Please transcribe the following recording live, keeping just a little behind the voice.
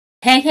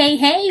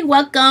Hey,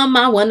 welcome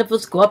my wonderful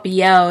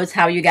Scorpios.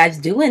 How are you guys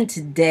doing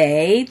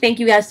today? Thank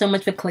you guys so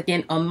much for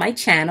clicking on my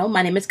channel.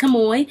 My name is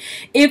Kamoy.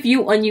 If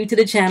you are new to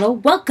the channel,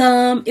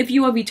 welcome. If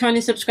you are a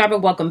returning subscriber,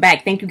 welcome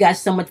back. Thank you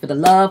guys so much for the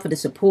love, for the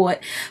support,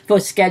 for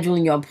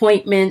scheduling your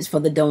appointments, for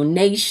the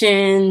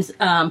donations,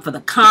 for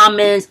the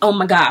comments. Oh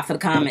my God, for the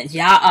comments.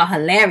 Y'all are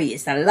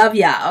hilarious. I love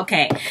y'all.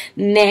 Okay.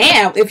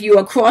 Now, if you're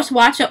a cross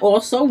watcher,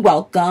 also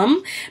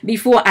welcome.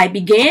 Before I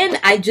begin,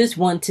 I just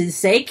want to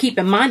say, keep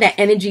in mind that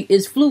energy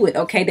is fluid.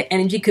 Okay, the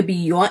energy could be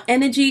your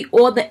energy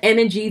or the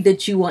energy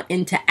that you are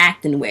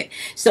interacting with.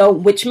 So,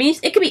 which means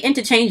it could be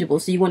interchangeable.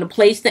 So you want to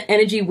place the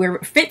energy where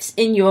it fits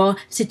in your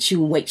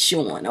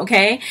situation.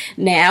 Okay,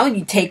 now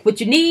you take what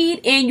you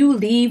need and you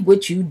leave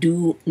what you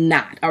do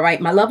not. All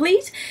right, my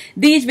lovelies.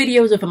 These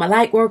videos are for my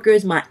light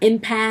workers, my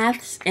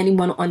empaths,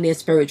 anyone on their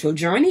spiritual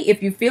journey.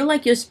 If you feel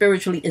like you're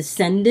spiritually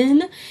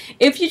ascending,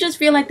 if you just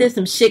feel like there's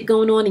some shit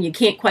going on and you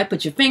can't quite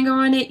put your finger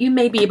on it, you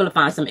may be able to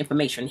find some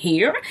information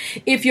here.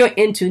 If you're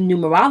into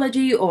numerology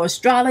or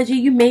astrology,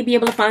 you may be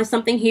able to find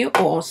something here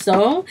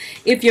also.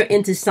 If you're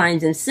into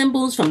signs and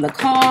symbols from the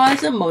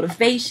cards,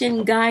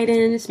 motivation,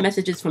 guidance,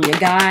 messages from your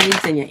guides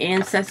and your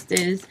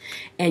ancestors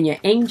and your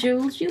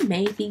angels, you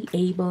may be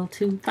able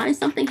to find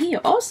something here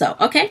also.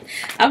 Okay,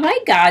 all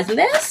right guys,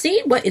 let's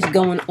see what is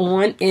going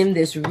on in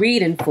this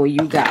reading for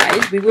you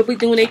guys. We will be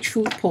doing a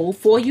truth poll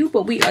for you,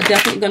 but we are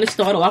definitely going to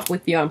start off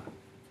with your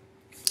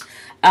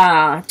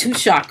two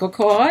chakra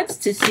cards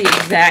to see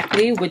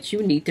exactly what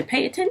you need to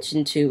pay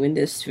attention to in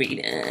this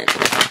reading.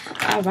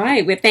 All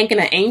right, we're thanking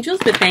our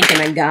angels, we're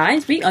thanking our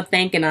guides, we are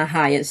thanking our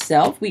higher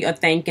self, we are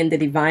thanking the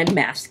divine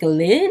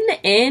masculine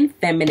and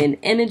feminine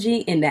energy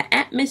in the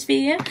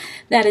atmosphere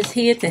that is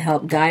here to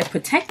help guide,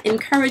 protect,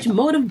 encourage,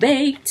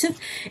 motivate,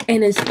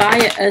 and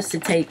inspire us to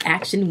take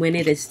action when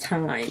it is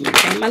time.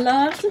 Okay, my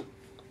loves?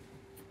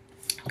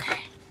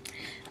 Okay.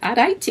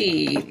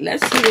 Alrighty,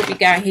 let's see what we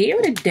got here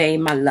today,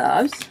 my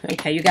loves.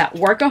 Okay, you got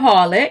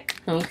workaholic,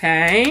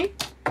 okay,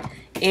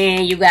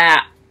 and you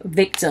got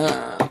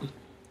victim.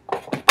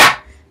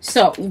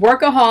 So,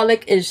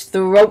 workaholic is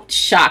throat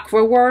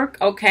chakra work,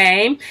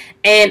 okay?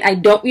 And I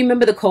don't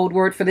remember the code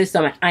word for this,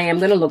 so I am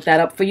going to look that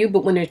up for you.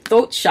 But when the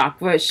throat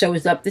chakra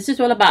shows up, this is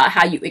all about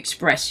how you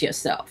express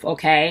yourself,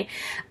 okay?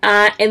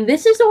 And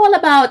this is all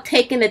about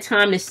taking the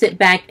time to sit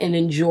back and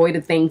enjoy the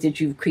things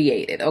that you've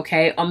created,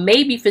 okay? Or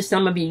maybe for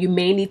some of you, you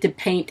may need to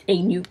paint a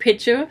new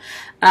picture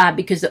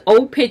because the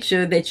old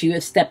picture that you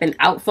are stepping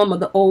out from or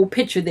the old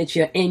picture that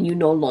you're in, you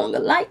no longer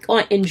like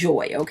or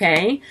enjoy,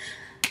 okay?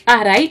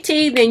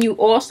 Alrighty, then you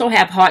also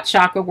have heart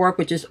chakra work,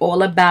 which is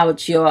all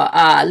about your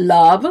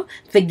love,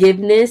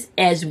 forgiveness,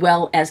 as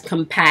well as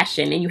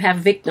compassion. And you have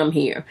victim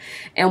here.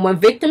 And when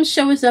victim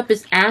shows up,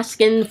 it's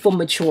asking for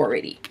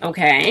maturity,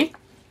 okay?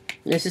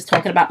 This is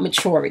talking about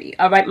maturity.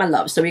 All right, my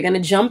love. So we're going to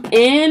jump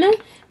in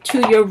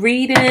to your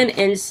reading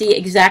and see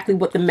exactly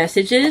what the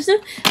message is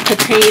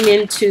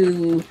pertaining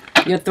to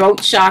your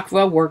throat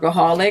chakra,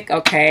 workaholic,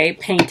 okay?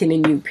 Painting a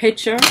new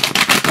picture,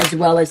 as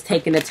well as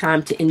taking the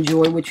time to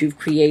enjoy what you've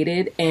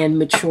created, and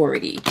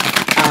maturity,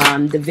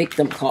 the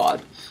victim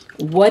card.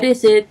 What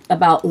is it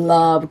about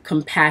love,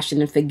 compassion,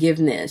 and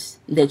forgiveness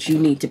that you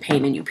need to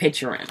paint a new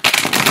picture in?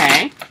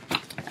 Okay?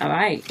 All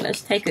right,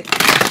 let's take a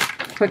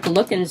quick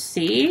look and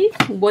see.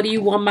 What do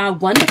you want my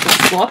wonderful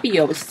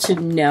Scorpios to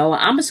know?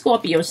 I'm a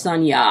Scorpio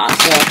sun, y'all,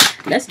 so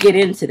let's get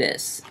into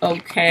this.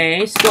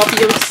 Okay,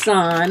 Scorpio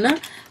sun,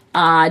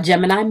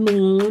 Gemini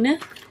moon.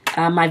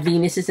 My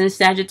Venus is in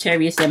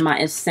Sagittarius and my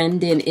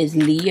ascendant is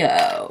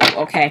Leo.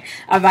 Okay.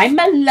 All right,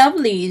 my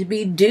lovelies.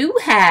 We do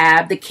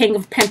have the King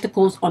of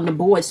Pentacles on the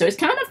board. So it's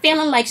kind of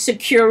feeling like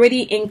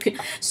security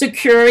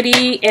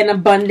and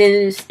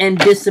abundance and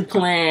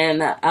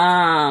discipline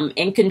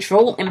and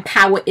control and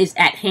power is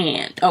at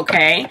hand.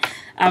 Okay.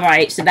 All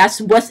right, so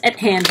that's what's at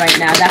hand right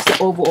now. That's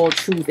the overall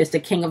truth. It's the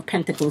King of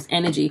Pentacles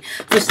energy.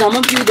 For some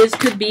of you, this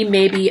could be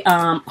maybe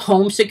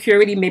home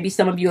security. Maybe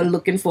some of you are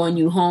looking for a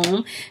new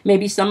home.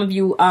 Maybe some of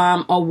you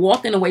are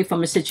walking away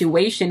from a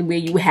situation where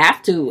you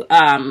have to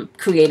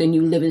create a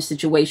new living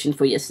situation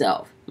for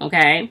yourself.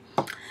 Okay?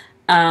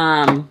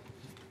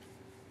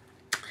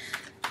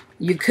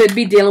 You could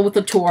be dealing with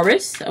a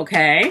Taurus,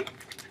 okay?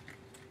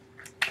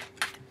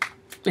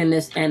 In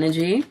this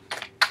energy.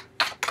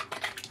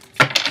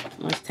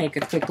 Let's take a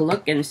quick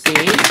look and see.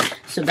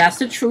 So that's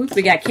the truth.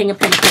 We got King of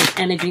Pentacles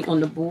energy on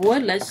the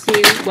board. Let's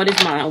see what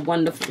is my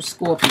wonderful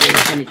Scorpio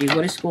energy.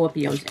 What is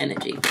Scorpio's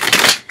energy?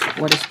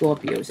 What is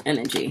Scorpio's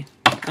energy?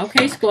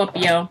 Okay,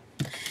 Scorpio.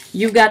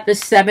 You got the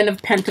Seven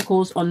of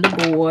Pentacles on the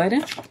board.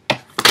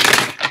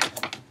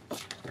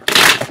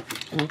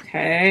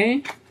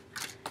 Okay.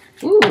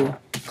 Ooh,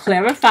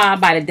 clarified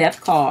by the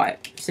Death card.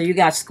 So you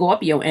got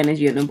Scorpio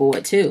energy on the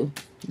board too.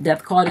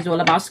 Death card is all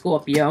about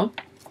Scorpio.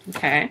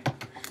 Okay.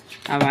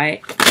 All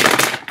right.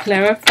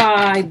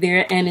 Clarify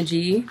their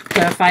energy.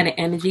 Clarify the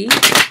energy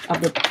of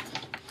the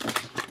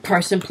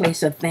person,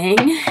 place, or thing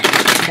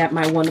that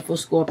my wonderful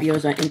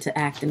Scorpios are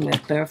interacting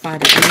with. Clarify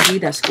the energy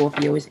that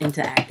Scorpio is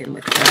interacting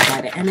with.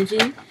 Clarify the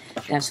energy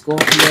that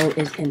Scorpio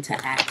is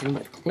interacting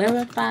with.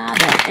 Clarify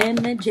the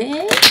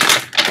energy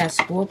that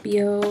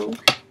Scorpio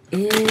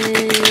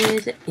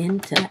is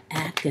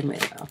interacting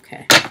with.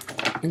 Okay.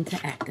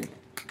 Interacting with.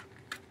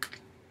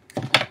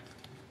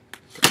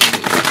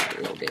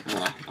 A little bit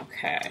more.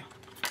 Okay.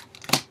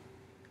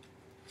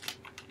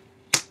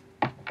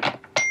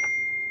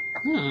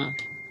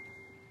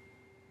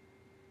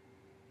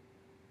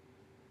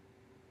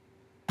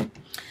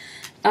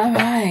 All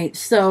right,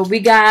 so we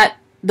got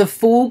the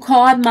Fool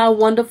card, my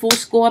wonderful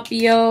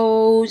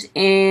Scorpios,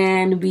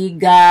 and we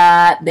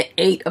got the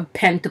Eight of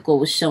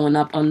Pentacles showing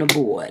up on the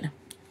board.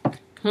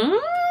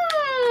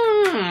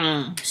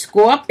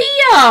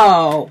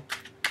 Scorpio.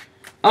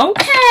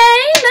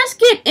 Okay, let's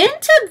get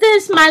into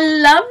this, my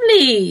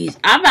lovelies.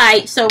 All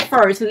right, so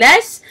first,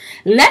 let's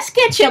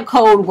get your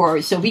code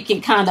word so we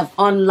can kind of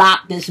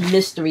unlock this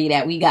mystery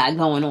that we got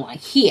going on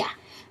here.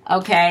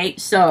 Okay,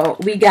 so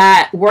we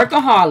got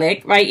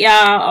workaholic, right,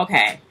 y'all?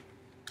 Okay.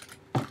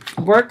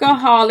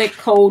 Workaholic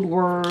code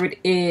word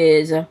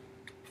is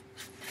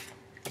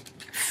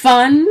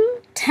fun,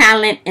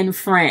 talent, and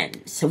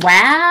friends.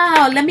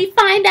 Wow, let me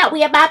find out.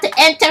 We're about to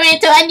enter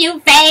into a new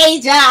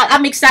phase, y'all.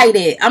 I'm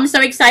excited. I'm so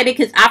excited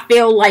because I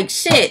feel like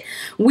shit.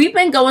 We've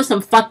been going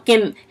some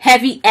fucking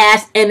heavy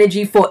ass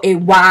energy for a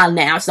while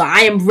now. So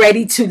I am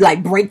ready to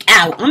like break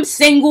out. I'm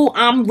single.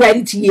 I'm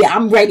ready to, yeah,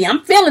 I'm ready.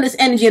 I'm feeling this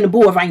energy in the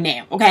board right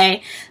now.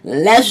 Okay.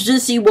 Let's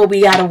just see what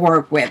we got to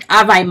work with.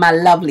 All right, my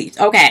lovelies.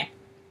 Okay.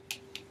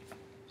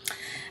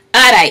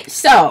 All right.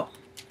 So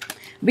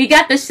we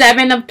got the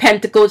Seven of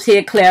Pentacles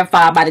here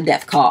clarified by the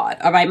Death card.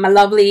 All right, my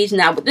lovelies.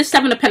 Now, with this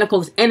Seven of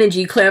Pentacles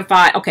energy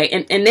clarified. Okay,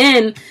 and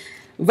then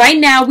right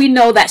now we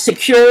know that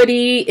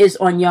security is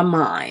on your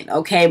mind.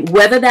 Okay,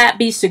 whether that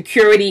be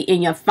security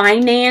in your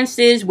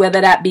finances,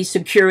 whether that be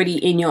security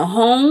in your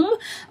home.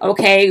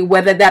 Okay,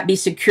 whether that be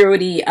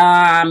security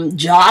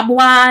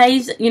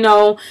job-wise. You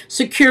know,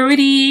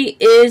 security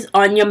is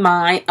on your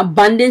mind.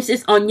 Abundance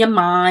is on your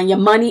mind. Your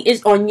money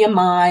is on your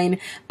mind.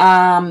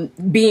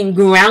 Being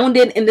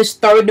grounded in this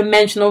third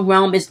dimensional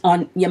realm is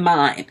on your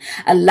mind.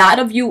 A lot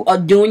of you are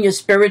doing your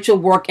spiritual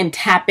work and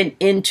tapping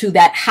into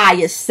that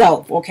higher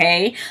self,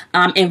 okay?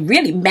 And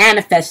really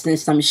manifesting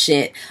some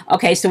shit.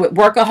 Okay, so with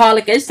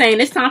workaholic, it's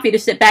saying it's time for you to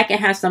sit back and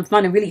have some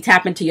fun and really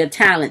tap into your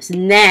talents.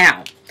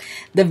 Now,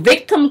 the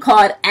victim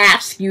card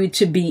asks you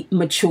to be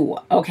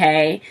mature,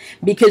 okay?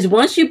 Because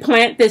once you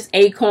plant this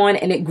acorn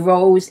and it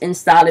grows in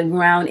solid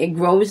ground, it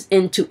grows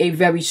into a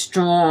very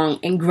strong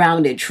and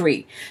grounded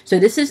tree. So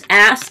this is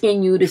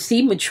asking you to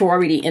see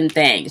maturity in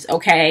things,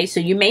 okay? So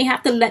you may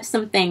have to let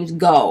some things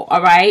go,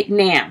 all right?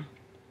 Now,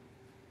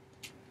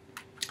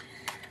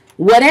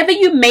 whatever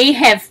you may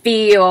have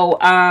feel,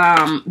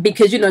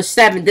 because, you know,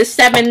 this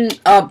Seven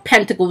of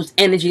Pentacles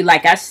energy,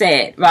 like I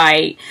said,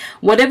 right?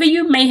 Whatever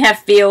you may have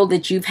feel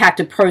that you've had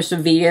to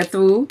persevere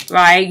through,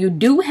 right? You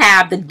do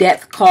have the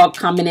Death card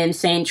coming in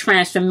saying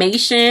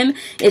transformation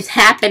is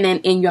happening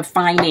in your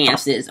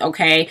finances,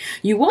 okay?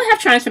 You will have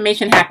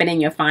transformation happen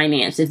in your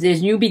finances.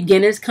 There's new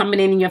beginnings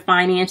coming in your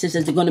finances.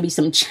 There's going to be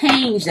some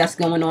change that's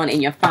going on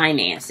in your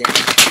finances.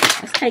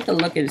 Let's take a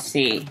look and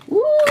see.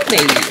 Ooh,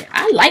 baby,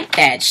 I like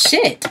that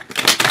shit.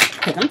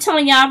 Because I'm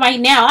telling y'all right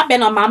now, I've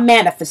been on my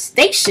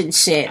manifestation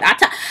shit.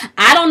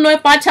 I don't know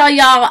if I tell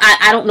y'all,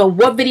 I don't know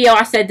what video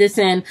I said this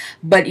in,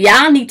 but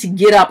y'all need to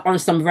get up on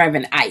some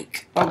Reverend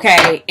Ike,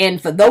 okay? And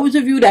for those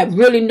of you that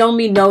really know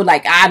me, know,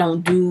 like, I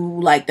don't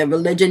do, like, the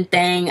religion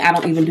thing. I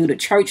don't even do the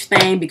church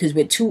thing, because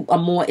where two or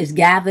more is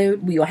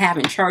gathered, we are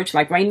having church.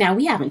 Like, right now,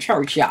 we having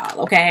church,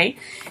 y'all, okay?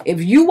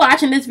 If you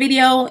watching this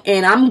video,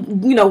 and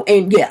I'm, you know,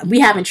 and yeah, we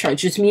having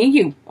church, just me and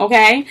you,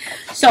 okay?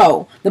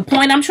 So, the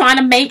point I'm trying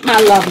to make, my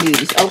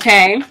lovelies, okay,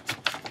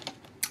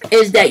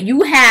 is that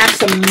you have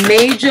some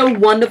major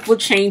wonderful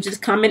changes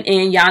coming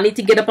in. Y'all need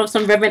to get up on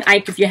some Reverend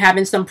Ike if you're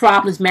having some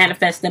problems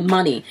manifesting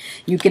money.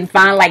 You can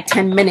find like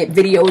 10-minute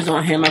videos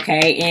on him,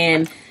 okay?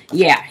 And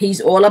yeah,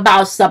 he's all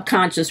about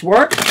subconscious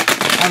work,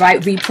 all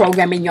right?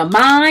 Reprogramming your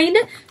mind.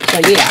 So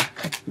yeah,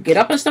 get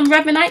up on some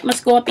Reverend Ike, my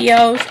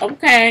Scorpios,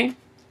 okay?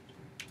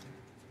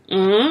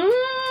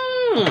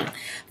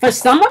 For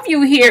some of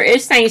you here,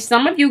 it's saying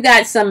some of you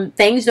got some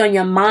things on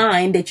your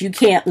mind that you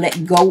can't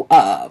let go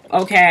of,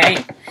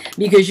 okay?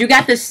 Because you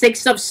got the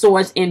Six of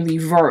Swords in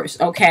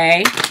reverse,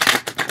 okay?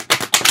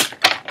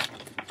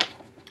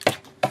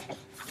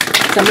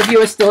 Some of you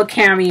are still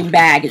carrying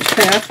baggage.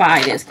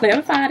 Clarify this.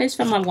 Clarify this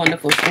for my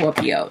wonderful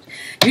Scorpios.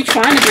 You're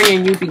trying to bring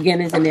in new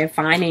beginnings in their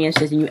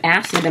finances, and you're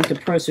asking them to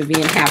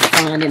persevere and have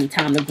fun and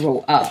time to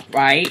grow up,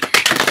 right?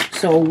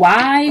 So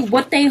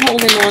what they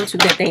holding on to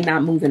that they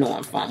not moving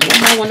on from?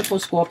 What my wonderful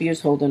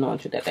Scorpios holding on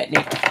to that they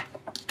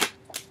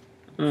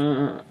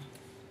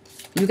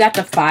You got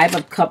the Five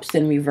of Cups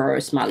in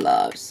reverse, my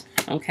loves.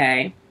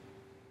 Okay.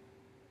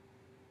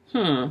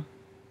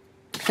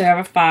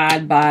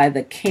 Clarified by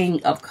the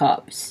King of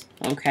Cups.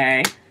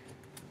 Okay.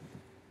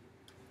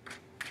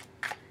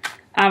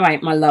 All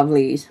right, my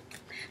lovelies.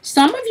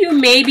 Some of you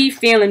may be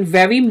feeling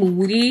very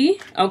moody.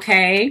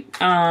 Okay.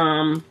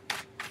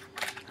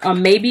 or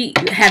maybe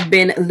have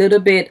been a little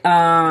bit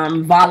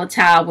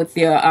volatile with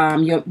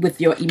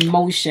your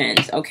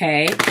emotions,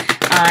 okay?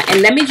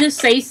 And let me just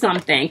say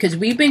something, because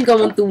we've been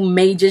going through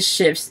major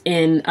shifts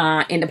in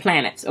the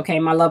planets, okay,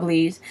 my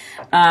lovelies.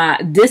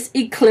 This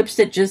eclipse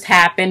that just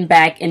happened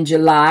back in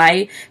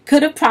July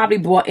could have probably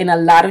brought in a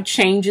lot of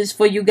changes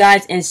for you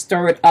guys and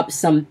stirred up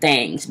some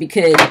things,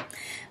 because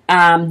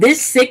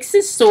this Six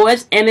of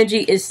Swords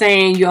energy is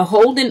saying you're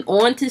holding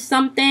on to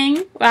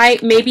something,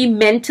 right? Maybe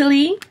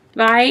mentally,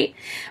 right?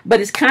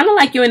 But it's kind of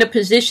like you're in a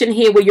position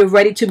here where you're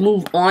ready to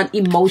move on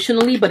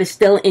emotionally, but it's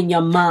still in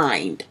your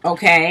mind,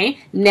 okay?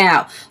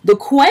 Now, the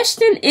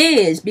question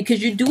is,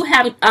 because you do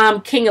have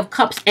King of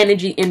Cups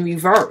energy in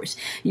reverse,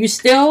 you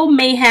still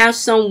may have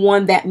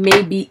someone that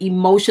may be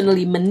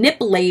emotionally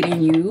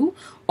manipulating you,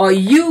 or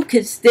you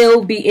could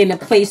still be in a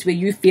place where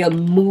you feel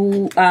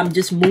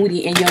just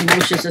moody and your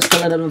emotions are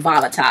still a little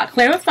volatile.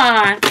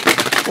 Clarify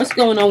what's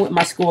going on with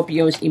my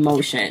Scorpio's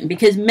emotion.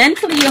 Because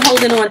mentally you're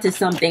holding on to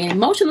something. And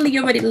emotionally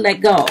you're ready to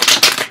let go.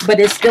 But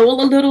it's still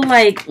a little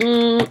like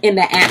in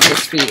the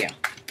atmosphere.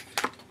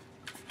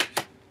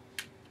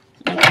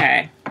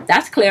 Okay.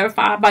 That's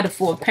clarified by the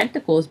Four of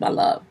Pentacles, my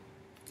love.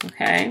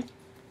 Okay.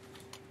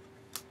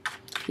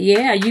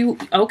 Yeah, you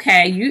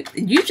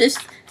just...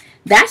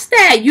 That's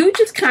that. You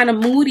just kind of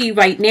moody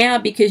right now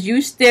because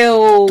you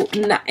still...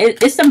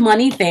 It's a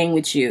money thing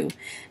with you.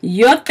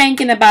 You're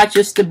thinking about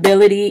your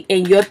stability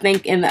and you're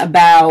thinking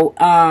about...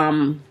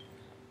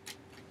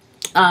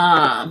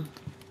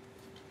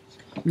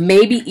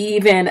 maybe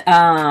even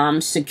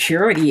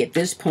security at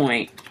this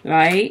point.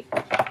 Right?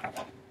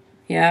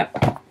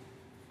 Yep.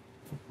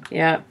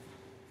 Yep.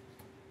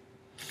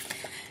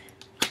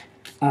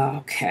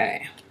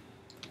 Okay.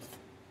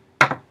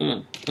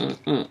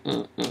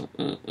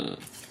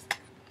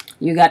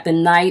 You got the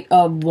Knight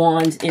of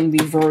Wands in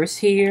reverse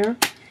here,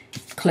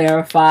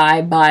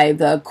 clarified by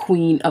the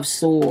Queen of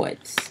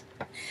Swords.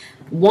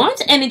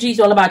 Wands energy is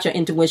all about your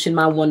intuition,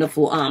 my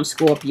wonderful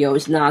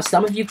Scorpios. Now,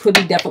 some of you could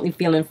be definitely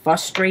feeling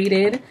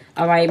frustrated,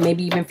 all right?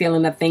 Maybe even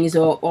feeling that things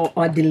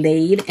are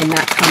delayed and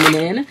not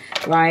coming in,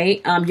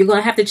 right? You're going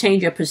to have to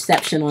change your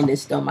perception on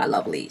this, though, my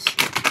lovelies.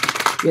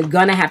 You're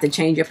going to have to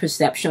change your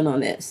perception on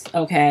this,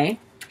 okay?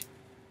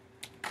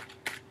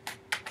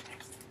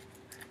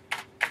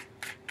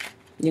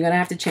 You're going to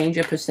have to change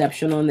your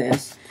perception on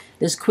this.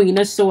 This Queen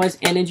of Swords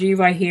energy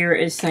right here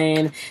is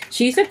saying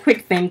she's a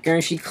quick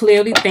thinker. She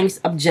clearly thinks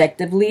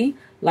objectively.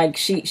 Like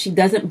she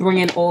doesn't bring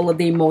in all of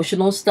the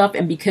emotional stuff.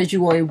 And because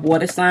you are a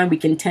water sign, we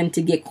can tend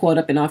to get caught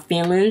up in our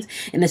feelings.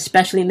 And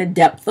especially in the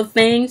depth of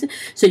things.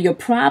 So you're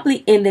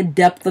probably in the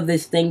depth of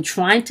this thing,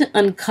 trying to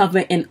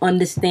uncover and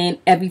understand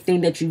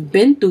everything that you've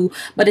been through.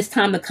 But it's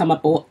time to come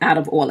up out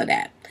of all of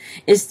that.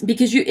 It's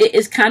because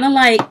it's kind of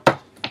like...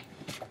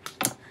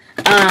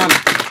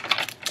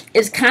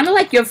 it's kind of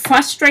like you're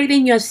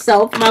frustrating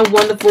yourself, my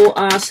wonderful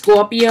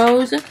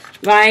Scorpios,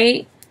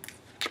 right?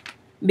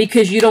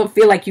 Because you don't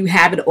feel like you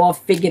have it all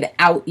figured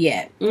out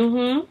yet.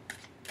 Yep.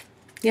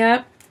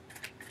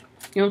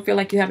 You don't feel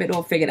like you have it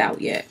all figured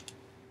out yet.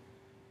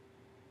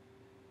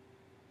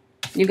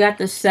 You got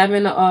the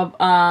Seven of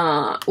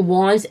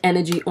Wands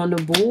energy on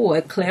the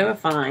board,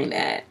 clarifying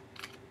that.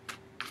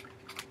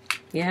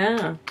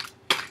 Yeah.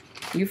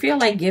 You feel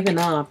like giving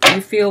up.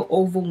 You feel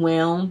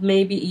overwhelmed,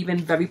 maybe even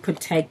very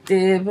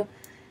protective.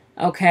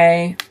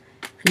 Okay.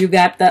 You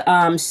got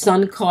the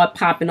Sun card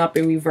popping up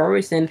in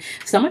reverse. And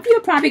some of you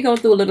are probably going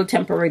through a little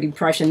temporary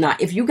depression. Now,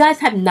 if you guys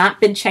have not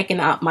been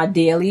checking out my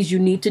dailies, you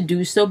need to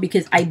do so.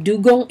 Because I do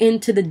go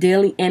into the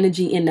daily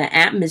energy in the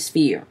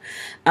atmosphere.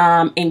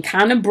 And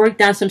kind of break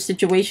down some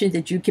situations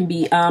that you can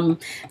be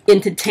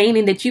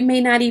entertaining. That you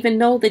may not even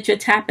know that you're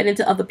tapping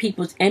into other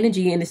people's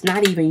energy. And it's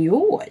not even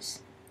yours.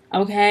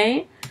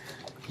 Okay.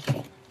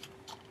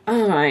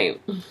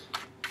 Alright.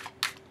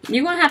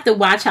 You're going to have to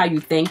watch how you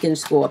think in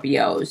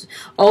Scorpios.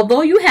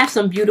 Although you have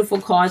some beautiful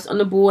cards on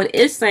the board,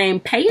 it's saying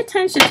pay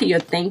attention to your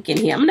thinking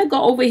here. I'm going to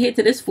go over here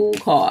to this Fool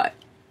card.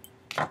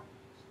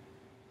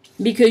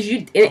 Because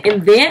you,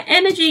 in their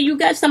energy, you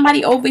got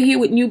somebody over here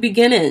with new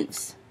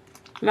beginnings.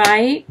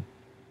 Right?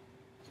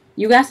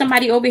 You got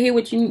somebody over here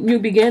with new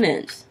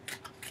beginnings.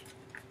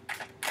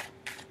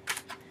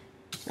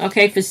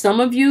 Okay, for some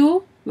of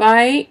you...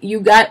 Right? You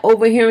got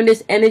over here in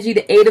this energy,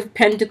 the Eight of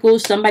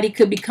Pentacles. Somebody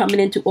could be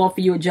coming in to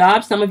offer you a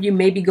job. Some of you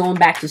may be going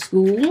back to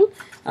school.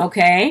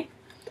 Okay?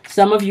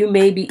 Some of you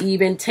may be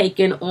even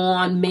taking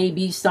on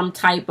maybe some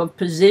type of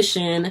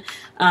position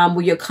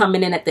where you're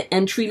coming in at the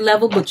entry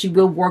level, but you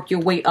will work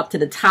your way up to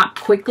the top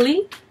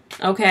quickly.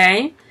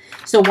 Okay?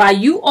 So while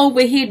you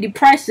over here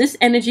depressed, this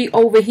energy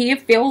over here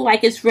feel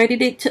like it's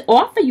ready to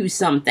offer you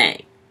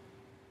something.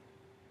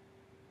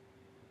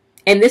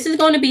 And this is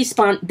going to be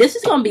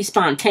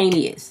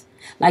spontaneous.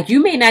 Like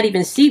you may not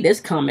even see this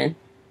coming.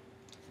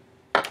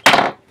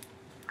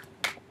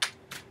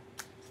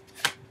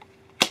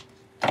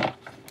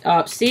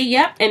 See,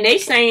 yep. And they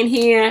saying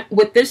here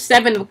with this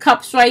Seven of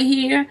Cups right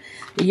here,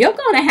 you're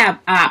going to have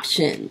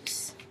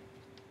options.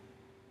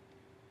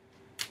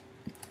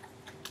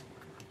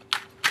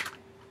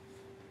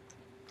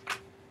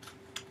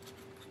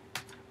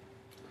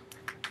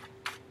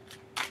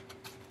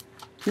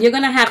 You're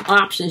going to have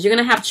options. You're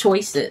going to have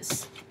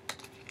choices.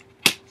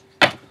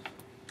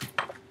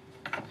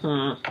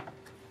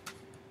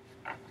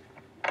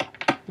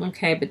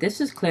 Okay, but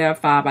this is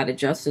clarified by the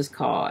Justice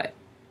card,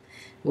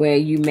 where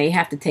you may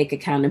have to take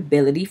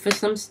accountability for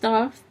some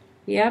stuff.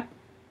 Yep.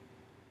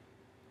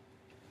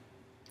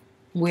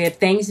 Where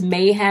things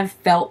may have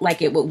felt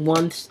like it was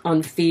once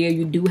unfair.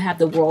 You do have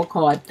the World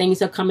card.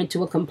 Things are coming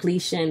to a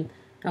completion.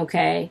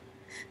 Okay.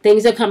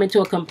 Things are coming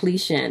to a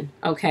completion.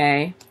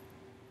 Okay.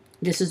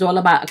 This is all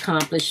about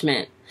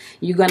accomplishment.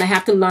 You're going to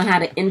have to learn how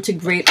to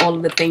integrate all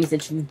of the things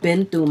that you've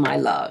been through, my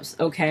loves.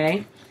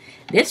 Okay.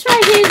 This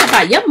right here is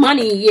about your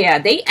money. Yeah,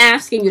 they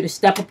asking you to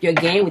step up your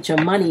game with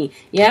your money.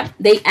 Yeah,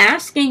 they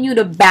asking you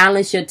to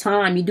balance your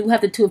time. You do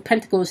have the Two of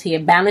Pentacles here.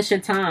 Balance your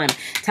time.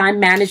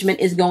 Time management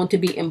is going to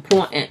be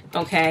important,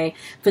 okay?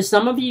 For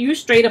some of you, you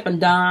straight up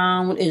and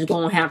down is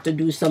going to have to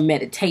do some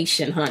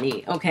meditation,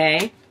 honey,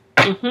 okay?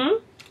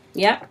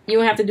 Yep, you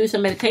will have to do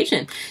some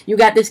meditation. You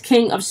got this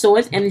King of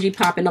Swords energy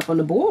popping up on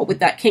the board. With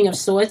that King of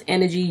Swords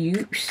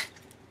energy,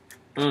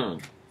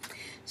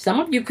 some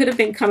of you could have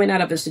been coming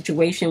out of a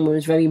situation where it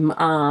was very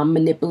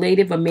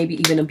manipulative or maybe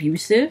even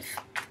abusive.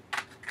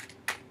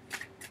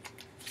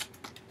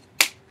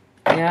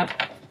 Yep.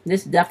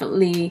 This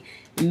definitely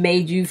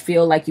made you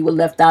feel like you were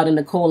left out in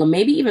the cold, or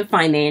maybe even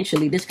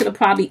financially. This could have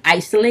probably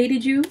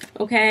isolated you,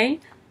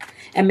 okay?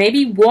 And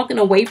maybe walking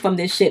away from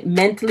this shit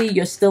mentally,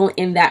 you're still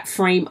in that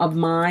frame of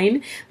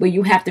mind where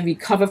you have to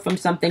recover from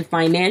something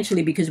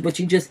financially because what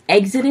you just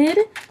exited,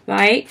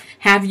 right,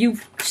 have you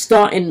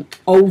starting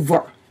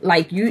over.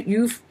 Like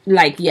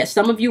yes,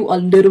 some of you are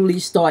literally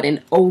starting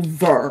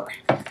over.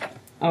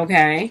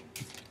 Okay.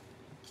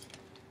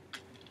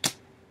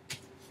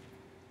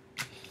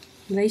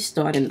 They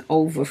starting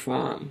over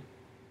from?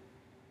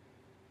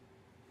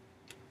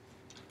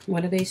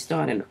 What are they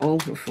starting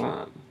over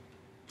from?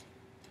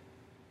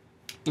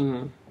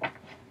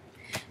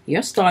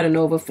 You're starting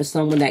over for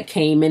someone that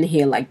came in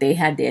here like they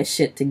had their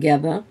shit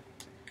together.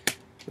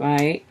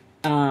 Right?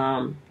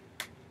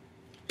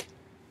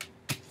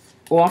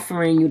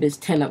 Offering you this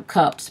 10 of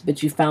Cups,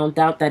 but you found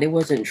out that it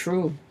wasn't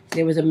true.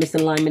 There was a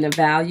misalignment of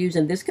values,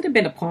 and this could have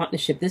been a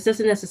partnership. This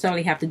doesn't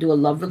necessarily have to do a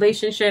love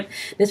relationship.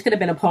 This could have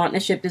been a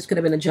partnership. This could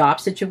have been a job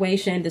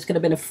situation. This could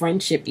have been a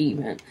friendship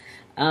even.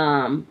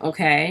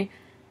 Okay.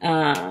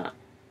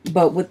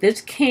 But with this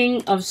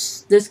King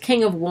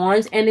of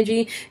Wands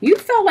energy, you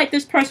felt like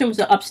this person was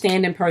an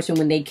upstanding person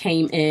when they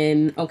came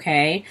in,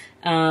 okay?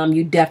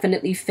 You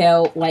definitely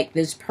felt like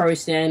this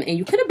person, and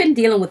you could have been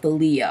dealing with a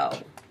Leo.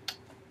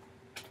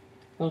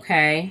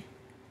 Okay,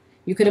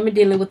 you could have been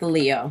dealing with a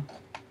Leo.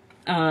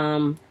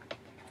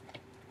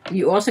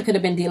 You also could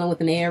have been dealing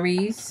with an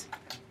Aries.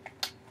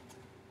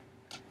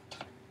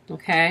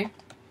 Okay.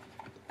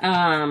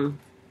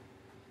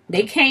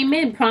 They came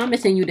in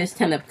promising you this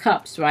 10 of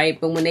Cups, right?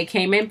 But when they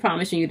came in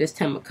promising you this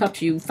 10 of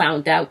Cups, you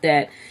found out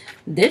that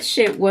this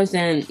shit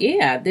wasn't,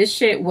 this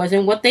shit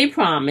wasn't what they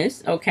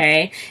promised,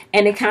 okay?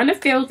 And it kind of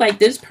feels like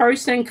this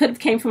person could have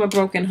came from a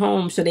broken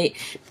home. So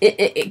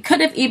it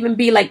could have even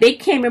be like they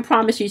came and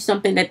promised you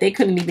something that they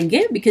couldn't even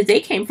give because they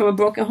came from a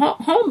broken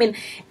home. And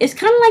it's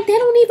kind of like they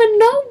don't even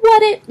know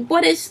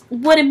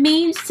what it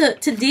means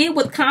to deal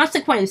with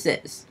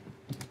consequences,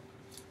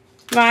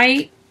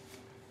 right?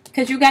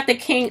 Because you got the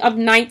King of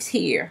Knights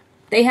here.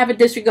 They have a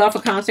disregard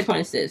for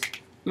consequences.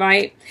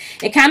 Right?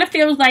 It kind of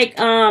feels like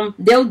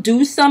they'll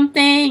do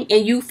something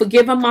and you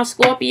forgive them, my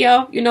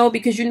Scorpio, you know,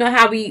 because you know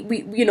how we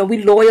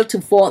loyal to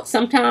fault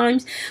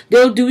sometimes.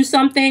 They'll do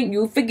something,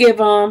 you forgive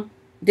them.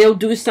 They'll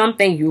do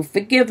something, you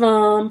forgive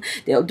them.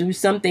 They'll do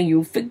something,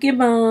 you forgive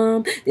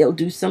them. They'll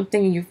do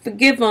something, you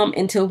forgive them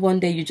until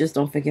one day you just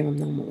don't forgive them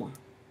no more.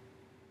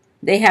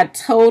 They had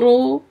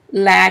total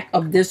lack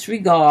of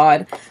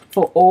disregard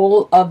for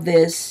all of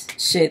this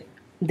shit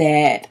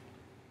that,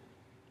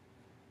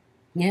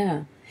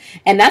 yeah.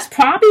 And that's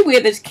probably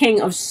where this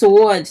King of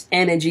Swords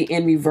energy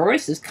in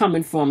reverse is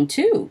coming from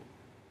too.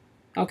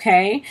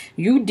 Okay?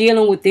 You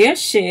dealing with their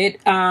shit,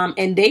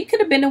 and they could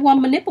have been the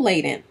one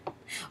manipulating.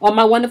 Or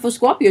my wonderful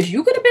Scorpios,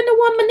 you could have been the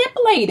one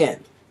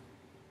manipulating.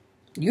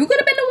 You could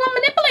have been the one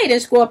manipulating,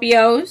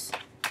 Scorpios.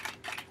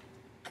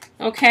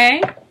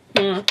 Okay?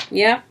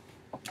 Yeah.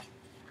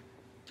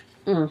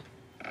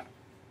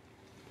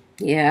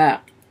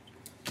 Yeah.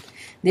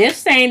 They're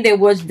saying there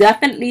was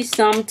definitely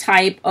some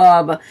type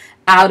of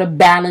out of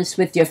balance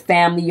with your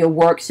family, your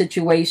work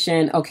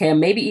situation, okay, or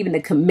maybe even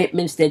the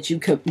commitments that you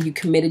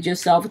committed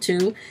yourself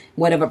to,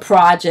 whatever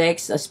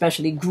projects,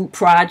 especially group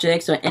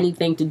projects or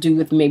anything to do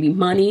with maybe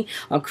money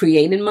or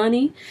creating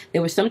money.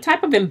 There was some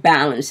type of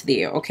imbalance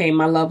there, okay,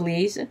 my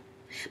lovelies.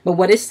 But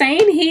what it's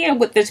saying here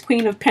with this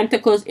Queen of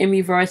Pentacles in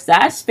reverse,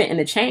 that's fitting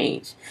a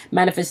change.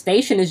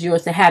 Manifestation is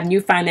yours. To have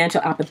new financial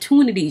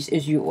opportunities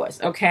is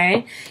yours,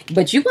 okay?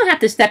 But you're going to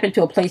have to step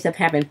into a place of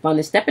having fun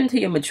and step into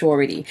your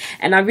maturity.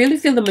 And I really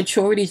feel the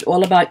maturity is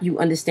all about you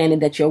understanding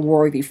that you're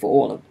worthy for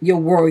all of. You're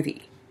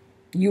worthy.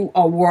 You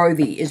are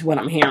worthy is what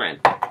I'm hearing,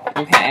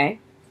 okay?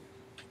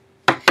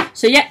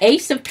 So your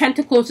Ace of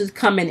Pentacles is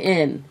coming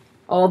in,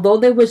 Although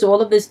there was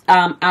all of this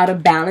out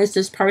of balance,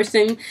 this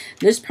person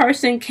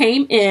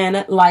came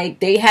in like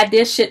they had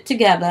their shit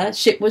together.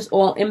 Shit was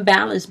all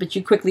imbalanced, but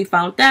you quickly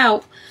found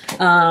out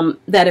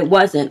that it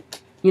wasn't.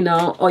 You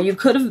know, or you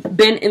could have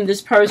been in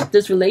this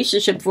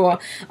relationship for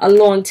a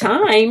long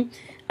time,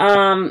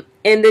 and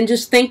then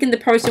just thinking the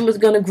person was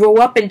going to grow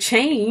up and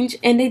change,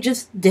 and they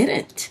just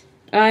didn't,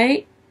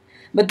 right?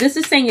 But this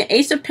is saying your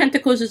Ace of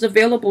Pentacles is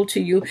available to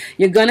you.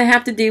 You're going to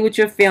have to deal with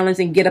your feelings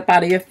and get up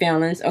out of your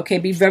feelings, okay?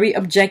 Be very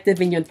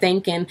objective in your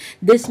thinking.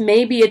 This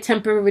may be a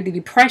temporary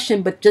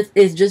depression, but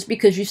it's just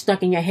because you're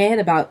stuck in your head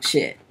about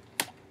shit.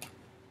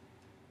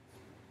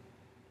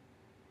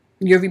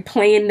 You're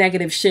replaying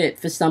negative shit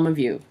for some of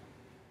you.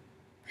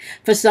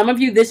 For some of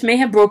you, this may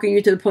have broken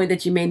you to the point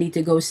that you may need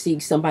to go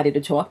seek somebody to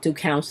talk to,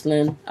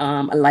 counseling,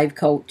 a life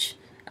coach,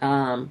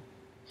 a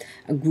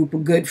group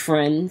of good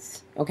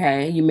friends,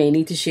 okay? You may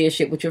need to share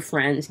shit with your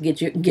friends.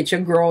 Get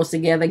your girls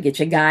together, get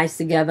your guys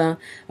together,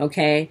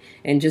 okay?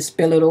 And just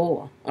spill it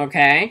all,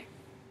 okay?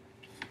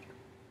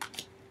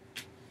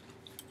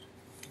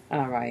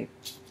 All right.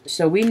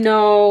 So we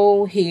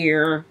know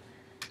here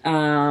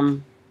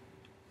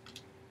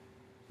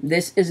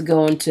this is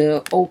going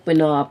to open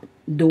up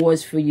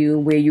doors for you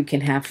where you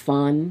can have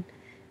fun,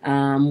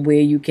 where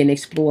you can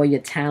explore your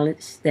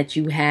talents that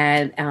you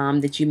had,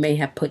 that you may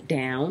have put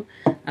down.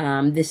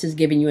 This is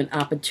giving you an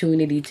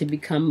opportunity to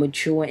become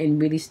mature and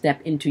really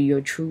step into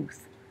your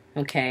truth,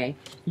 okay?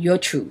 Your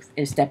truth,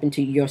 and step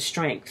into your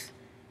strength.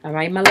 All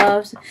right, my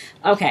loves?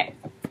 Okay.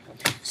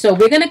 So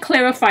we're going to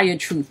clarify your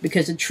truth,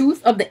 because the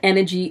truth of the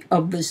energy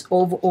of this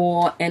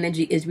overall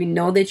energy is we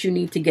know that you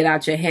need to get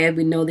out your head.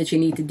 We know that you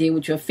need to deal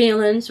with your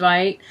feelings,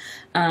 right?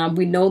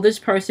 We know this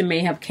person may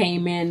have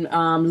came in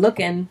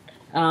looking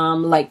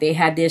like they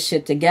had their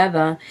shit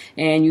together,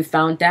 and you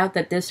found out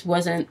that this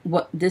wasn't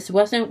what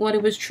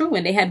it was true,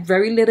 and they had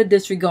very little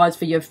disregards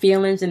for your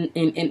feelings and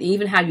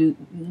even how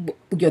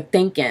you're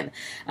thinking,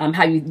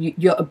 how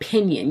your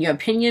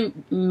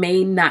opinion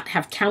may not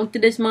have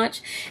counted as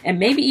much, and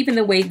maybe even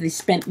the way they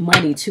spent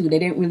money too. They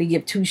didn't really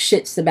give two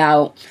shits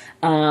about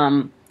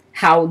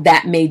how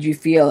that made you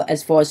feel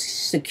as far as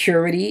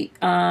security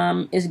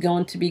is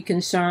going to be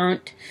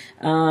concerned.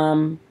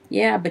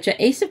 Yeah, but your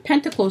Ace of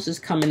Pentacles is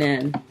coming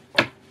in.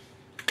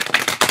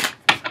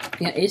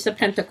 Yeah, Ace of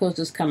Pentacles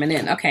is coming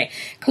in. Okay,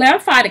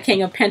 clarify the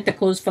King of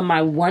Pentacles for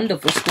my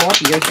wonderful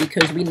Scorpios,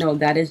 because we know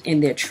that is in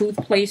their truth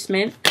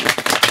placement.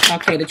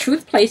 Okay, the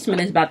truth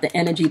placement is about the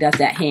energy that's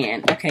at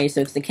hand. Okay,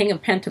 so it's the King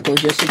of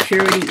Pentacles. Your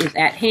security is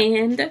at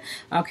hand.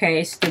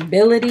 Okay,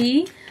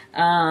 stability,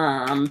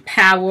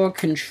 power,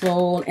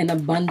 control, and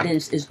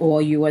abundance is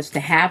all yours to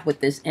have with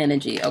this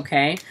energy.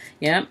 Okay,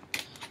 yep.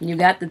 You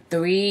got the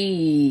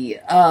 3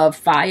 of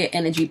fire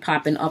energy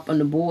popping up on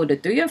the board. The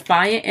 3 of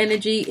fire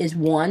energy is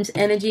Wands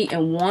energy,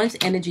 and Wands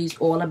energy is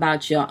all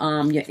about your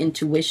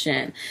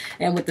intuition.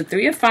 And with the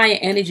 3 of fire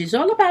energy, it's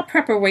all about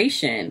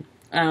preparation,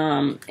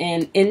 and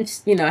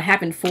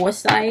having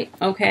foresight.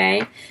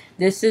 Okay,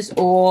 this is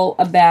all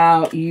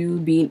about you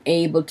being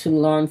able to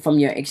learn from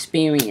your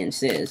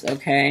experiences.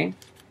 Okay,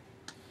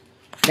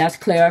 that's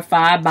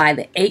clarified by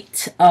the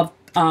 8 of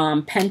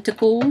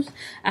Pentacles.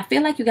 I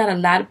feel like you got a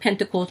lot of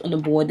Pentacles on the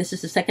board. This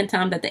is the second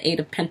time that the 8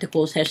 of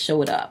Pentacles has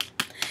showed up.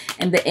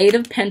 And the 8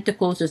 of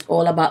Pentacles is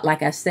all about,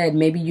 like I said,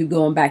 maybe you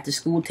going back to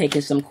school,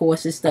 taking some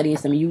courses, studying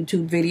some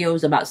YouTube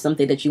videos about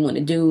something that you want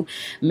to do,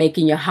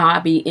 making your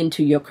hobby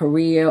into your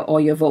career or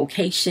your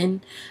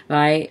vocation,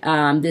 right?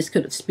 This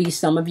could be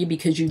some of you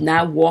because you've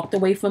now walked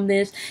away from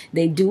this.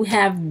 They do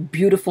have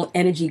beautiful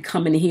energy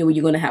coming here where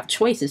you're going to have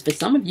choices. For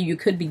some of you, you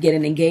could be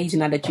getting engaged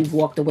now that you've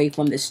walked away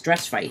from this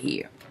stress right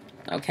here.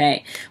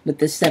 Okay, with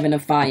the 7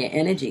 of fire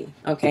energy,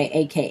 okay,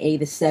 aka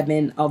the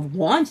 7 of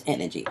Wands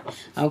energy.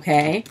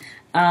 Okay,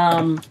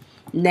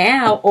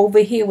 now over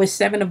here with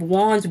 7 of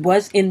Wands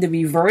was in the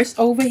reverse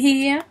over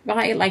here,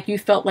 right? Like you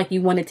felt like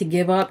you wanted to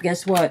give up.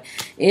 Guess what?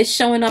 It's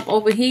showing up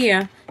over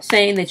here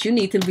saying that you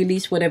need to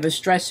release whatever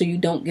stress so you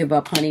don't give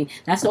up, honey.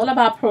 That's all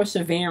about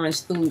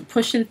perseverance, through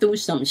pushing through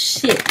some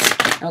shit.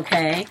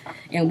 Okay,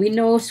 and we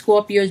know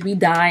Scorpios, we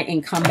die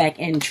and come back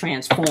and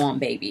transform,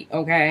 baby.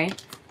 Okay.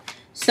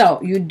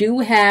 So you do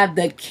have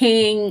the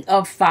King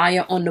of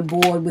Fire on the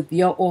board with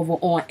your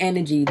overall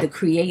energy, the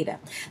creator.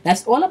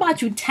 That's all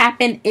about you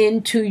tapping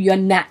into your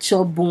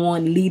natural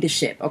born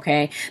leadership,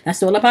 okay?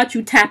 That's all about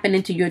you tapping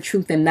into your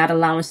truth and not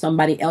allowing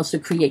somebody else to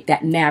create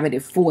that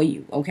narrative for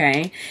you,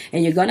 okay?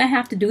 And you're going to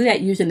have to do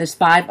that using this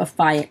 5 of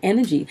Fire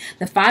energy.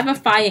 The 5 of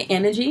Fire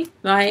energy,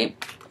 right?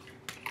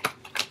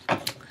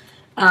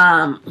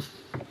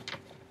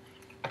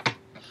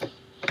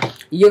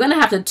 You're going to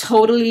have to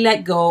totally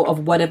let go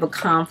of whatever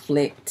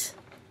conflict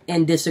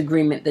and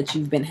disagreement that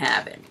you've been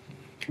having.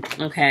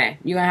 Okay?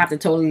 You're going to have to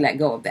totally let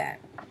go of that.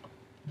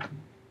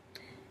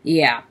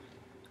 Yeah.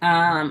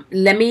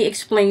 Let me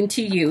explain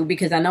to you,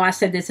 because I know I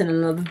said this in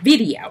another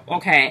video.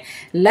 Okay?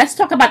 Let's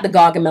talk about the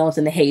Gargamels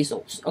and the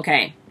Hazels.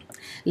 Okay?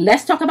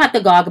 Let's talk about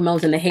the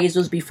Gargamels and the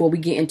Hazels before we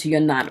get into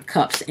your 9 of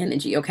Cups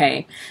energy,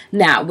 okay?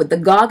 Now, with the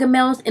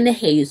Gargamels and the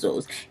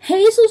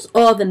Hazels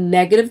are the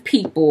negative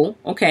people,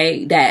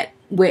 okay, that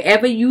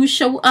wherever you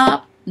show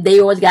up,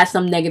 they always got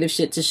some negative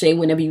shit to say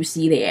whenever you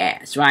see their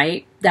ass,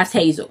 right? That's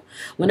Hazel.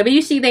 Whenever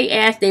you see their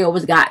ass, they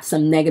always got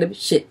some negative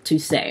shit to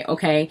say,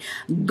 okay?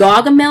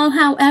 Gargamel,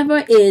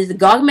 however,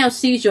 Gargamel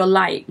sees your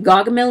light.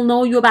 Gargamel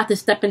know you're about to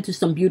step into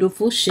some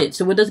beautiful shit.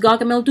 So what does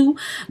Gargamel do?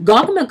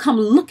 Gargamel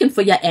come looking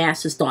for your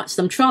ass to start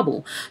some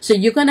trouble. So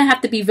you're going to have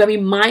to be very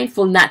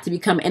mindful not to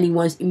become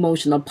anyone's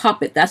emotional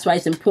puppet. That's why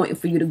it's important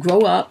for you to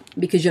grow up,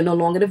 because you're no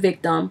longer the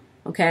victim.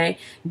 Okay,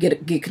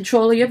 get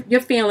control of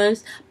your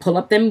feelings. Pull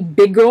up them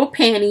big girl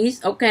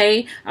panties.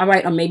 Okay, all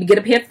right, or maybe get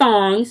a pair of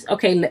thongs.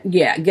 Okay,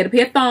 yeah, get a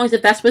pair of thongs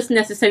if that's what's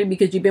necessary,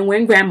 because you've been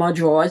wearing grandma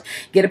drawers.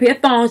 Get a pair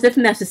of thongs if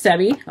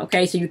necessary.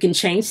 Okay, so you can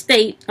change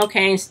state.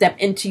 Okay, and step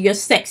into your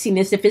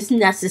sexiness if it's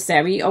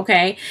necessary.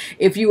 Okay,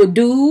 if you a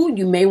dude,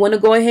 you may want to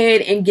go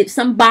ahead and get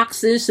some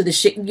boxes so the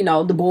shit, you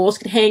know, the balls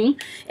could hang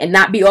and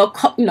not be all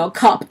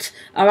cupped.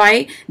 All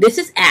right, this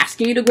is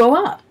asking you to grow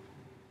up.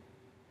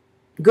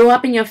 Grow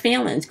up in your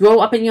feelings. Grow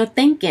up in your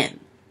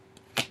thinking.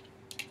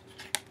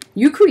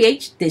 You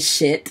create this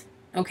shit,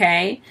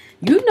 okay?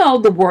 You know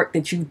the work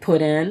that you've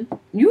put in.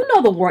 You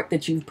know the work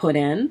that you've put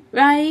in,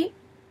 right?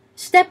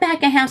 Step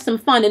back and have some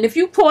fun. And if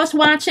you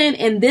cross-watching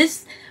and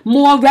this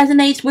more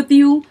resonates with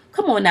you,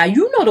 come on now.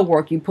 You know the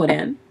work you put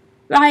in,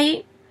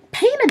 right?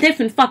 Paint a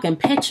different fucking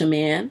picture,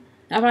 man.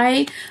 All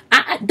right,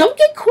 don't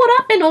get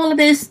caught up in all of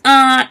this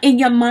in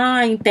your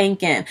mind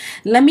thinking.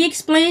 Let me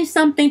explain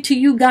something to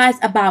you guys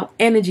about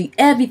energy.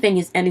 Everything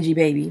is energy,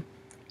 baby.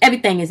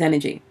 Everything is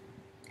energy.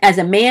 As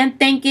a man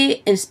think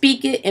it and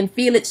speak it and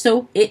feel it,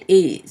 so it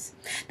is.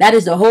 That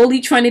is the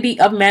holy trinity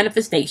of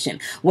manifestation.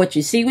 What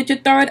you see with your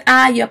third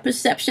eye, your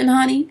perception,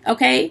 honey,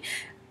 okay,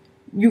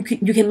 you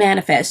can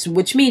manifest.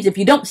 Which means if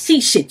you don't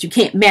see shit, you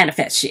can't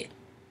manifest shit.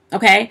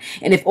 Okay,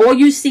 and if all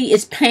you see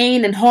is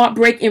pain and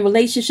heartbreak in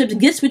relationships,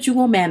 guess what you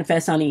gonna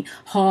manifest, honey?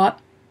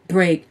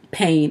 Heartbreak,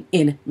 pain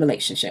in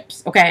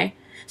relationships. Okay,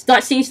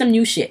 start seeing some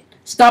new shit.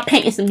 Start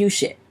painting some new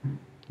shit.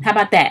 How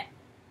about that?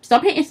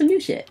 Start painting some new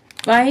shit,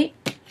 right?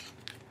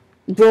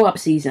 Grow up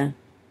season.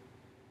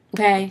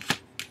 Okay.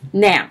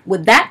 Now,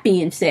 with that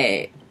being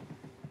said,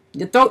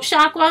 the throat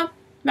chakra,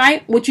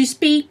 right? What you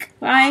speak,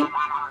 right?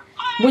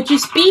 What you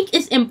speak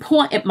is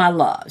important, my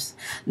loves.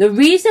 The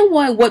reason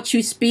why what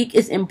you speak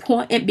is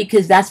important,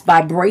 because that's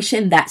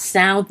vibration, that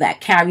sound that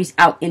carries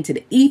out into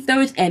the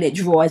ethers and it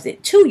draws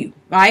it to you,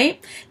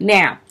 right?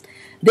 Now,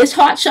 this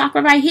heart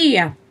chakra right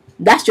here,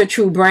 that's your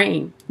true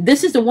brain.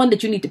 This is the one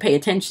that you need to pay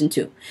attention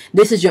to.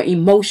 This is your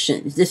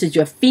emotions. This is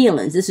your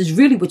feelings. This is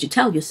really what you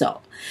tell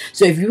yourself.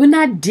 So if you're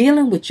not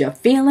dealing with your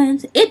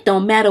feelings, it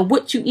don't matter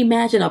what you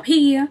imagine up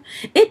here.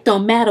 It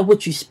don't matter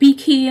what you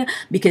speak here,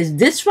 because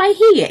this right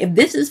here, if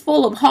this is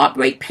full of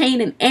heartbreak, pain,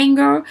 and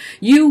anger,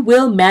 you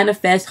will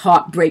manifest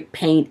heartbreak,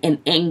 pain,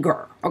 and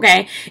anger.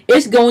 Okay?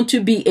 It's going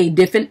to be a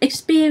different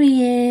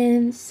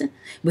experience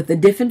with a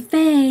different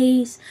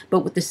face,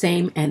 but with the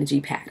same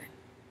energy pattern.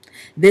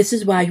 This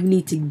is why you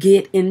need to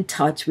get in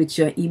touch with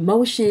your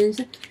emotions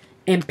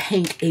and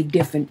paint a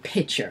different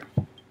picture.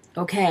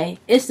 Okay?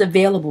 It's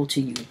available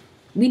to you.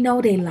 We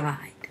know they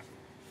lied.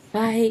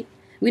 Right?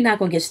 We're not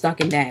going to get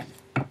stuck in that.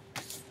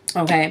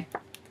 Okay?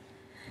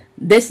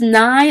 This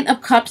 9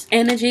 of Cups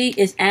energy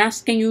is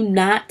asking you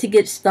not to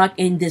get stuck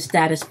in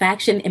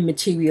dissatisfaction and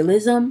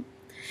materialism.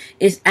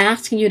 It's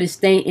asking you to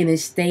stay in a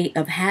state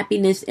of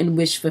happiness and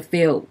wish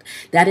fulfilled.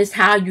 That is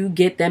how you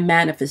get that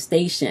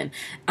manifestation.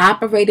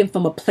 Operating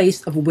from a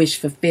place of wish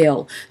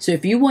fulfilled. So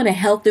if you want a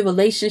healthy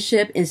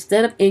relationship,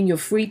 instead of in your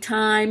free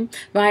time,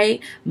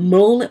 right,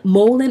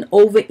 mulling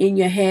over in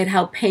your head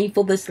how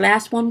painful this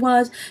last one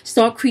was,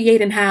 start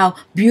creating how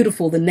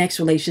beautiful the next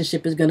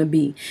relationship is going to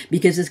be.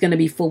 Because it's going to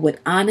be filled with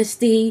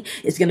honesty.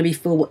 It's going to be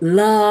filled with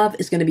love.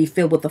 It's going to be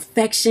filled with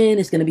affection.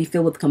 It's going to be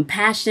filled with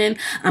compassion.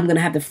 I'm going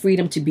to have the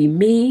freedom to be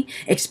me.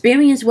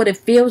 Experience what it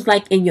feels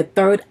like in your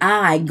third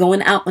eye,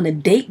 going out on a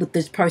date with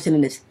this person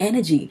and this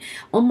energy.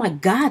 Oh my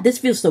God, this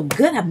feels so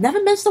good. I've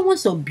never met someone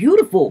so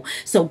beautiful,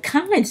 so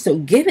kind, so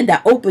giving,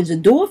 that opens a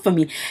door for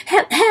me.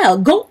 Hell,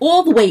 go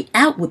all the way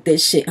out with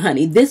this shit,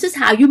 honey. This is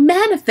how you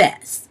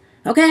manifest.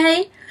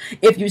 Okay?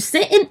 If you're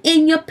sitting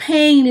in your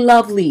pain,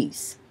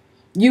 lovelies,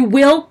 you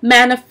will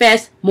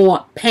manifest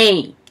more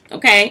pain.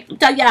 Okay? I'm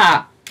telling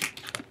y'all,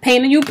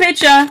 paint a new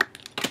picture.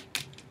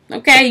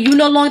 Okay? You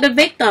no longer the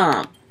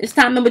victim. It's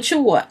time to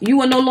mature.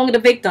 You are no longer the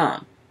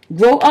victim.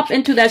 Grow up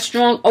into that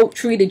strong oak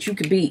tree that you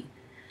could be.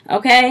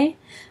 Okay?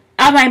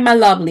 All right, my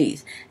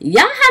lovelies.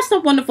 Y'all have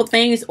some wonderful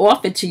things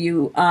offered to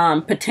you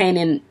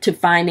pertaining to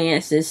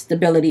finances,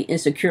 stability,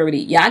 and security.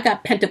 Y'all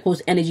got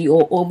Pentacles energy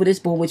all over this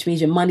board, which means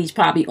your money's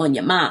probably on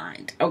your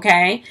mind.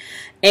 Okay?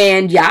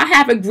 And y'all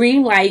have a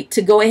green light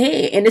to go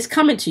ahead, and it's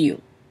coming to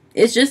you.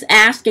 It's just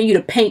asking you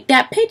to paint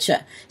that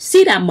picture.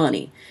 See that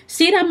money.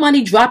 See that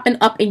money dropping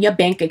up in your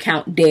bank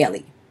account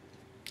daily.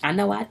 I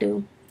know I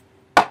do.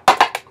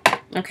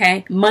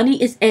 Okay?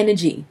 Money is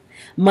energy.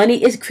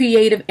 Money is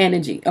creative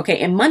energy. Okay?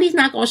 And money's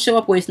not going to show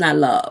up where it's not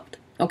loved.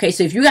 Okay?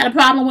 So if you got a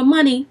problem with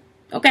money,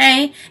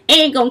 Okay? It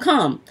ain't gonna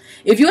come.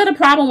 If you had a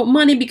problem with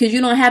money because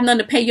you don't have none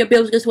to pay your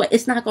bills, guess what?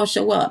 It's not gonna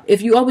show up.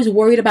 If you're always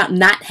worried about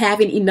not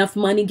having enough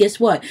money, guess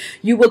what?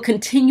 You will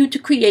continue to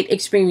create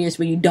experience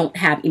where you don't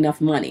have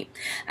enough money.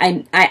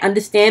 I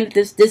understand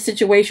this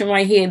situation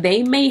right here.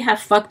 They may have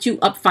fucked you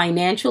up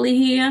financially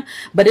here,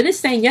 but it is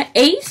saying your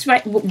ace,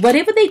 right?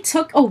 Whatever they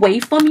took away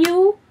from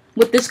you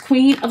with this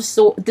Queen of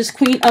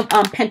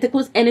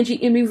Pentacles energy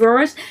in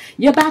reverse,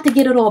 you're about to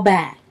get it all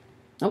back.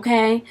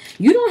 Okay,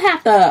 you don't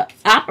have to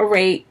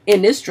operate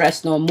in this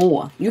stress no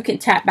more. You can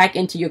tap back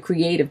into your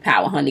creative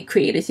power, honey.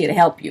 Creator's here to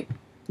help you.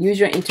 Use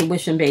your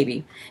intuition,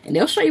 baby, and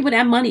they'll show you where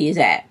that money is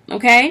at.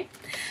 Okay.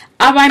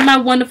 All right, my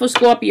wonderful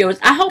Scorpios.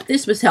 I hope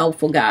this was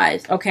helpful,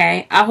 guys.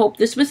 Okay. I hope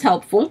this was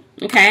helpful.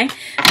 Okay.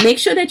 Make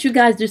sure that you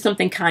guys do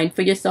something kind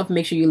for yourself.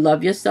 Make sure you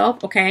love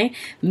yourself. Okay.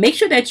 Make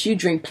sure that you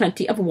drink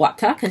plenty of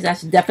water, because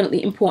that's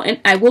definitely important.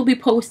 I will be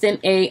posting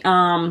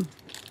how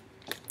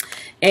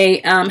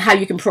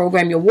you can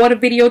program your water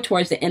video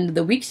towards the end of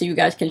the week, so you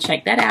guys can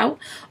check that out.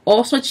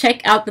 Also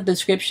check out the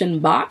description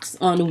box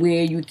on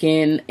where you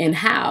can and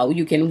how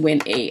you can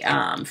win a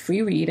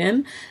free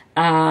reading.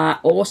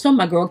 Also,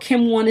 my girl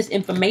Kim Warner's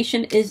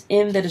information is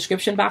in the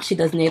description box. She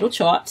does natal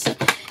charts,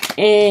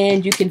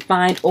 and you can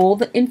find all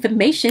the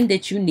information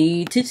that you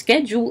need to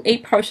schedule a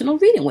personal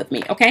reading with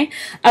me. Okay.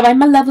 All right,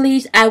 my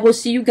lovelies, I will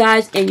see you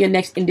guys in your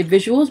next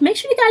individuals. Make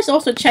sure you guys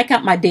also check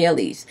out my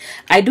dailies.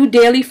 I do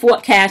daily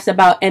forecasts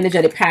about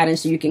energetic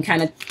patterns, so you can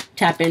kind of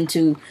tap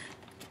into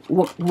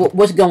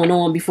what's going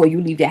on before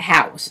you leave your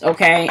house,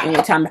 okay? And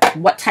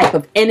what type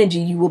of energy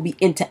you will be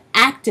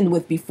interacting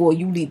with before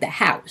you leave the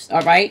house,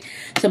 all right?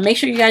 So make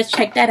sure you guys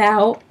check that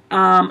out.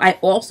 I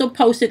also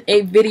posted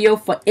a video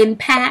for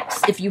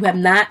impacts. If you have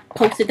not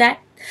posted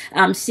that,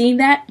 seen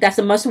that, that's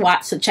a must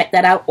watch, so check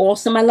that out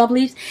also, my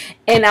lovelies.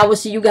 And I will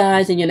see you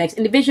guys in your next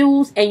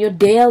individuals and your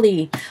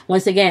daily.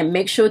 Once again,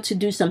 make sure to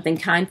do something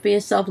kind for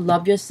yourself,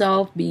 love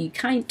yourself, be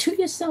kind to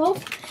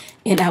yourself,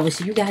 and I will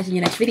see you guys in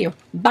your next video.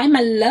 Bye,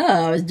 my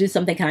loves. Do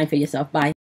something kind for yourself. Bye.